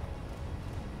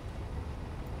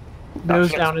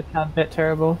 Nose down a tad bit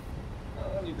terrible.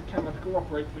 I need the camera to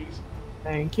cooperate, please.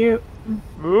 Thank you.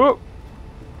 Whoop.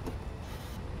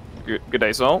 Good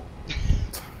day, Soul.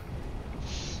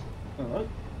 Hello.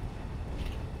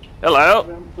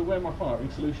 Hello. Beware my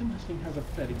firing solution. This thing has a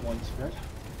fairly wide spread.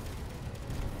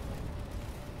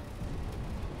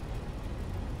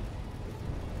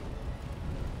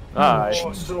 Oh,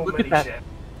 look at that!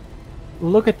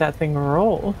 Look at that thing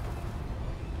roll.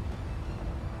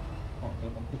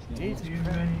 I'm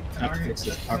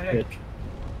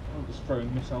just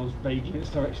throwing missiles vaguely in its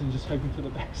direction, just hoping for the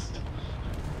best.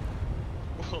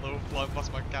 Oh, they'll fly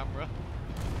past my camera.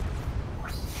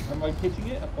 Am I hitting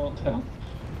it? I can't tell.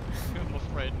 I'm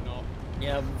afraid not.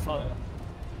 Yeah, I'm fine.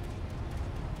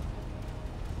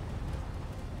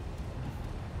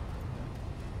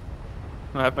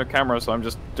 I have no camera, so I'm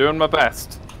just doing my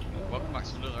best. Welcome back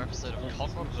to another episode of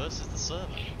Conrad versus the server.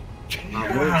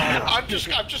 I'm just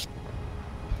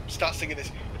start singing this.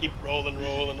 Keep rolling,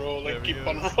 keep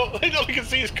on rolling. All I can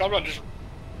see is Conrad just.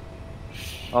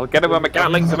 I'll get it with my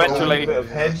Gatlings eventually. A bit of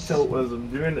head tilt as I'm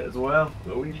doing it as well.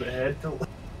 A wee bit of head tilt.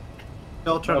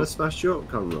 Y'all trying to smash you up,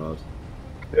 Conrad?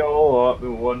 They're all up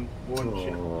in one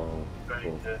ship.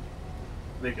 Trying to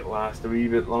make it last a wee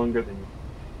bit longer than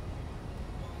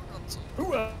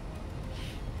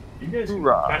you guys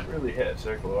can't really hit a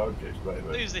circle of objects, by the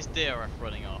way. Who's this DRF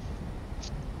running off?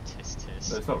 Tis.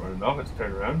 No, it's not running off, it's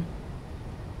turned around.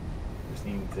 Just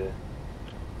need to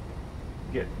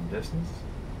get the distance.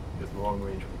 Get the long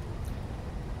range.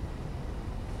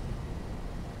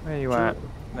 Where you at?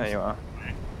 There you are.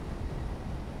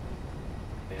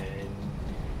 And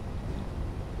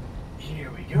here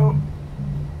we go.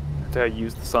 Dare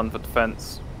use the sun for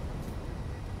defense.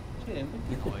 Tim,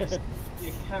 your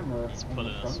camera He's on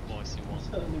pulling the a front. spicy one.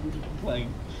 Certainly wouldn't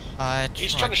complain.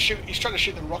 He's trying to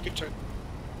shoot the rocket to.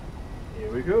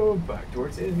 Here we go, back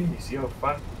towards the enemy. You see how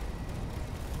fast?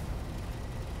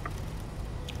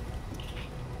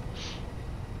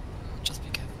 Just be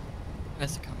careful.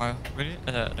 Where's the camera? Really?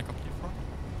 The complete front?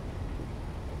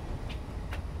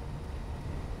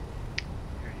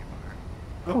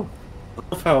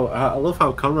 Oh, I love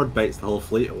how Conrad baits the whole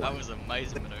fleet away. That was an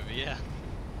amazing maneuver, yeah.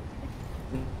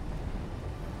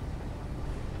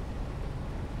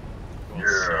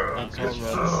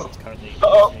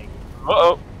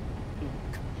 Uh-oh.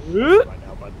 Right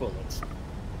now by bullets.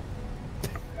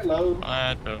 Hello.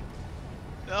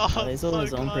 Oh, He's holding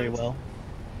his own pretty well.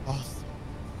 Oh.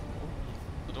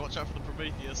 But watch out for the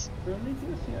Prometheus.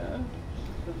 Prometheus, yeah.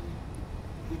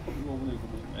 He's probably more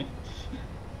maneuverable than me.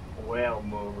 Well,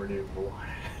 more renewable.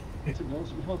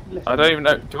 I don't even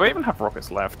know. Do I even have rockets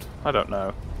left? I don't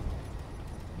know.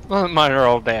 Well, mine are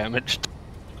all damaged.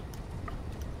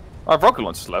 I have rocket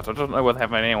launchers left. I don't know whether I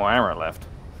have any more ammo left.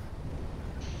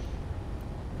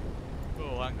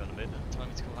 Oh, hang on a minute. Time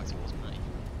to come back towards me.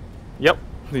 Yep,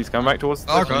 he's coming back towards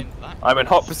the God. I'm in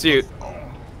hot pursuit.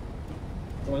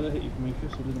 Well, I hit you,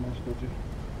 Prometheus, or did I manage to dodge you?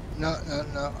 No,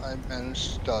 I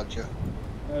managed to dodge you.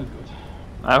 Oh, good.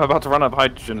 I'm about to run out of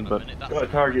hydrogen, but... Gotta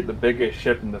target the biggest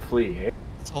ship in the fleet, eh?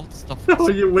 Hold stuff. Oh,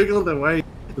 you wiggled away,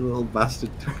 the little bastard.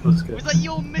 Was that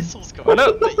your missiles coming I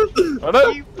know! at me? I know!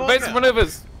 You Evasive bugger.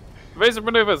 maneuvers! Evasive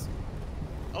maneuvers!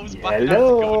 I was backing out to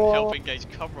go and help engage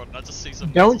Conrad and I just see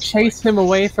some Don't missiles chase him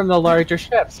away from the larger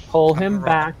ships. Pull him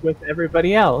back with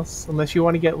everybody else, unless you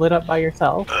want to get lit up by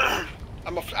yourself.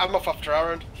 I'm off after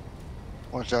Aaron.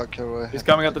 Watch out, Kilroy. He's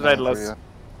coming up the Daedalus.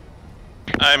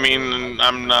 I mean,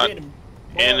 I'm not in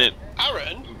it.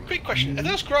 Aaron, quick question: are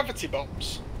those gravity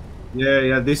bombs?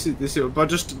 Yeah. This is. But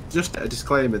just a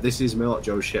disclaimer. This is Milot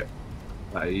Joe's ship.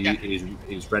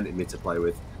 He's renting me to play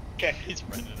with. Okay, he's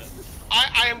renting it.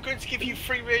 I am going to give you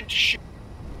free rein to shoot.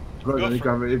 I've got any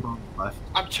gravity bombs left.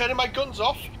 I'm turning my guns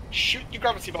off. Shoot your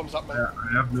gravity bombs at me. I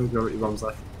have no gravity bombs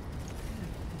left.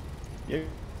 You're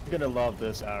gonna love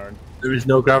this, Aaron. There is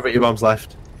no gravity bombs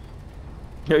left.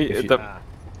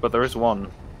 But there is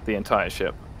one. The entire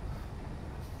ship.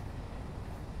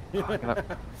 Do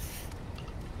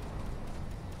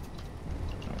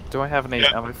I have any?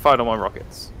 Am I fired on my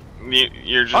rockets?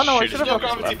 You're just shooting. There's no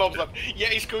gravity bombs left. Yeah,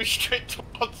 he's going straight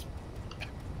towards.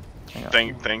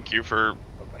 Thank you for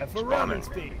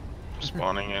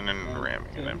spawning in and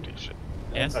ramming an empty ship.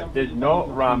 Yes. I did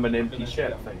not ram an empty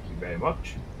ship. Thank you very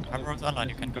much. Camera's online.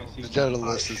 You can go. The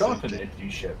Daedalus is shot empty. an empty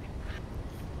ship.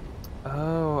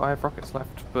 Oh, I have rockets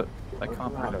left, but I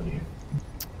can't reload you.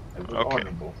 Okay.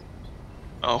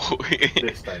 Oh,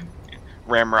 this time.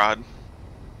 Ramrod.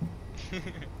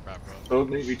 Don't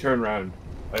make me turn around.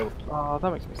 Oh,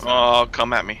 that makes me sad. Oh,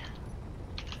 come at me.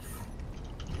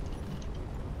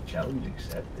 Challenge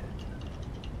accepted.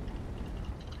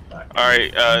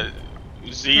 Alright,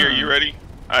 Z, are you ready?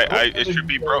 It should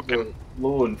be broken.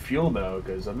 Low on fuel now,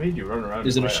 because I made you run around.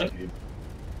 Is it a ship?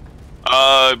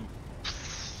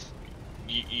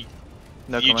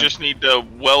 You just need to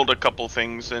weld a couple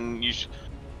things, and you.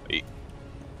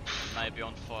 Maybe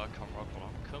on fire, Conrad, but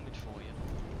I'm coming for you.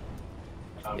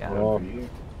 Yeah.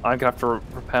 I'm gonna have to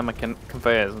repair my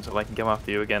conveyors until I can come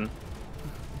after you again.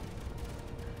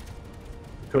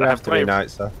 Could have 3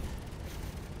 nights though.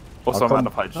 Also, I'm out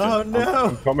of hydrogen. Oh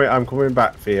no! I'm coming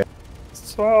back for you. You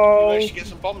managed to get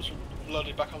some bombs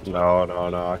loaded back onto No,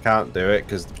 I can't do it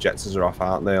because the projectors are off,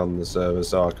 aren't they, on the server?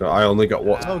 So I only got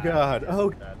what. Oh god!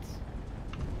 Oh god!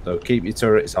 So keep your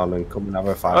turrets on and come and have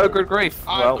a fight. Oh, good grief!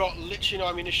 I've got literally no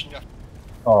ammunition left.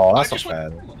 Oh, that's not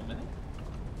fair.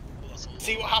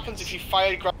 See what happens if you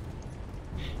fire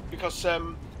because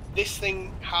this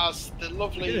thing has the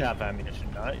lovely. You do have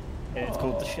ammunition, right? It's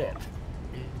called the ship.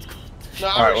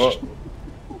 No,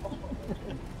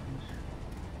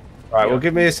 Right, well,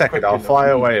 give me a second. I'll fly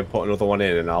away and put another one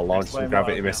in, and I'll launch some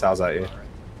gravity missiles at you.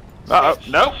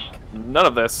 No, none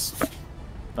of this.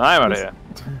 I'm out of here.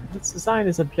 This design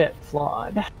is a bit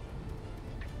flawed.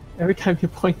 Every time you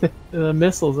point the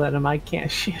missiles at him, I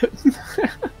can't shoot.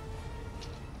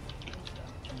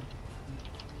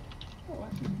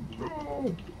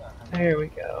 There we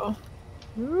go.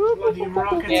 Bloody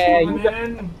rockets, yeah, you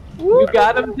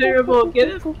got him, terrible. Get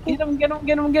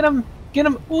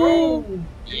him. Ooh!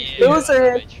 Yeah, those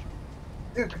are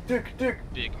Dick.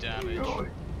 Big damage.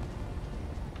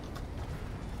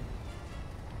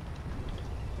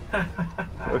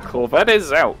 The Corvette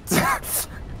is out.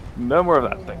 No more of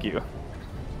that, thank you.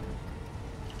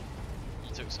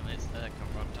 You took some hits there,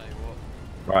 Conrad, tell you what.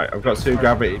 Right, I've got 2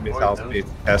 gravity missiles for you to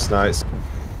test nights.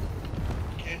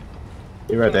 Okay.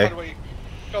 You ready?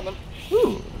 Go on then.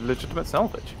 Ooh, legitimate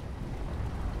salvage.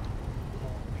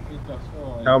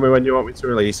 Tell me when you want me to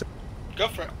release it. Go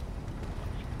for it.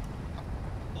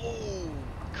 Oh,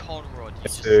 Conrad, you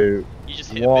just 2,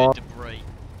 hit a 1. bit of debris.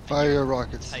 Fire your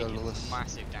rockets, Taking Daedalus.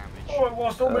 massive damage. Oh, I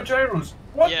lost all my gyros.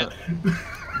 What? Yeah.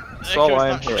 That's all I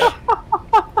am here.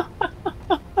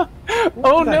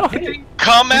 Oh no!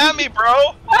 Come at me,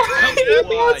 bro! Come at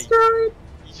me! Asteroid!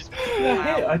 You just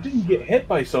I didn't get hit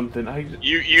by something.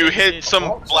 You hit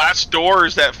some blast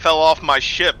doors that fell off my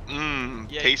ship.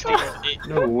 Yeah, Tasty.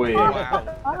 No way.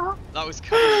 Wow. That was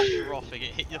catastrophic. It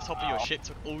hit the top of your ship,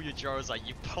 took all your gyros out.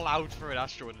 You plowed through an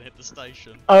asteroid and hit the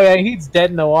station. Oh yeah, he's dead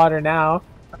in the water now.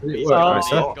 He's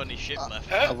Oh. got any ship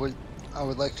left. I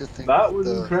would like to think That was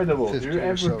the incredible. Did 50 you or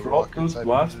ever so drop those rockets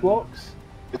blast blocks?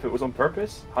 If it was on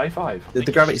purpose, high five. Did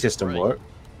the gravity system work?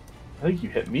 I think you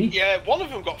hit me. Yeah, one of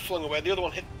them got flung away. The other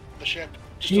one hit the ship.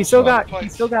 He still got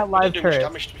live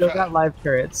turrets. Still got live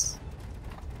turrets.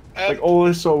 Like all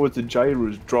I saw was the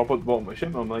gyros drop at the bottom of my ship.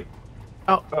 And I'm like,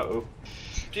 oh, uh-oh.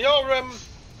 Do your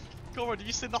Conrad, have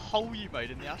you seen the hole you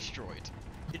made in the asteroid?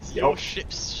 It's Yep. your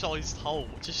ship's sized hole,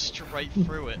 just straight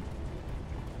through it.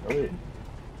 Oh, yeah.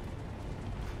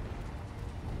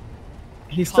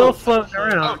 He's still floating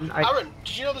around. Aaron,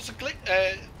 did you know there's a glitch?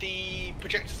 The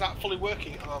projectors aren't fully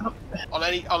working on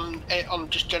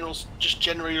just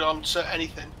generally on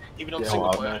anything, even on single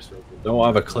player. Don't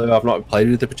have a clue. I've not played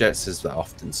with the projectors that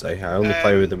often, say. I only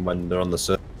play with them when they're on the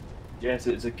server. Yes,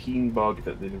 it's a keen bug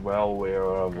that they're well aware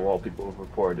of. A lot of people have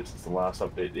reported it since the last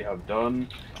update they have done.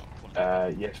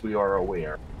 Yes, we are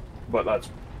aware. But that's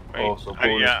also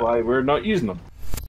why we're not using them.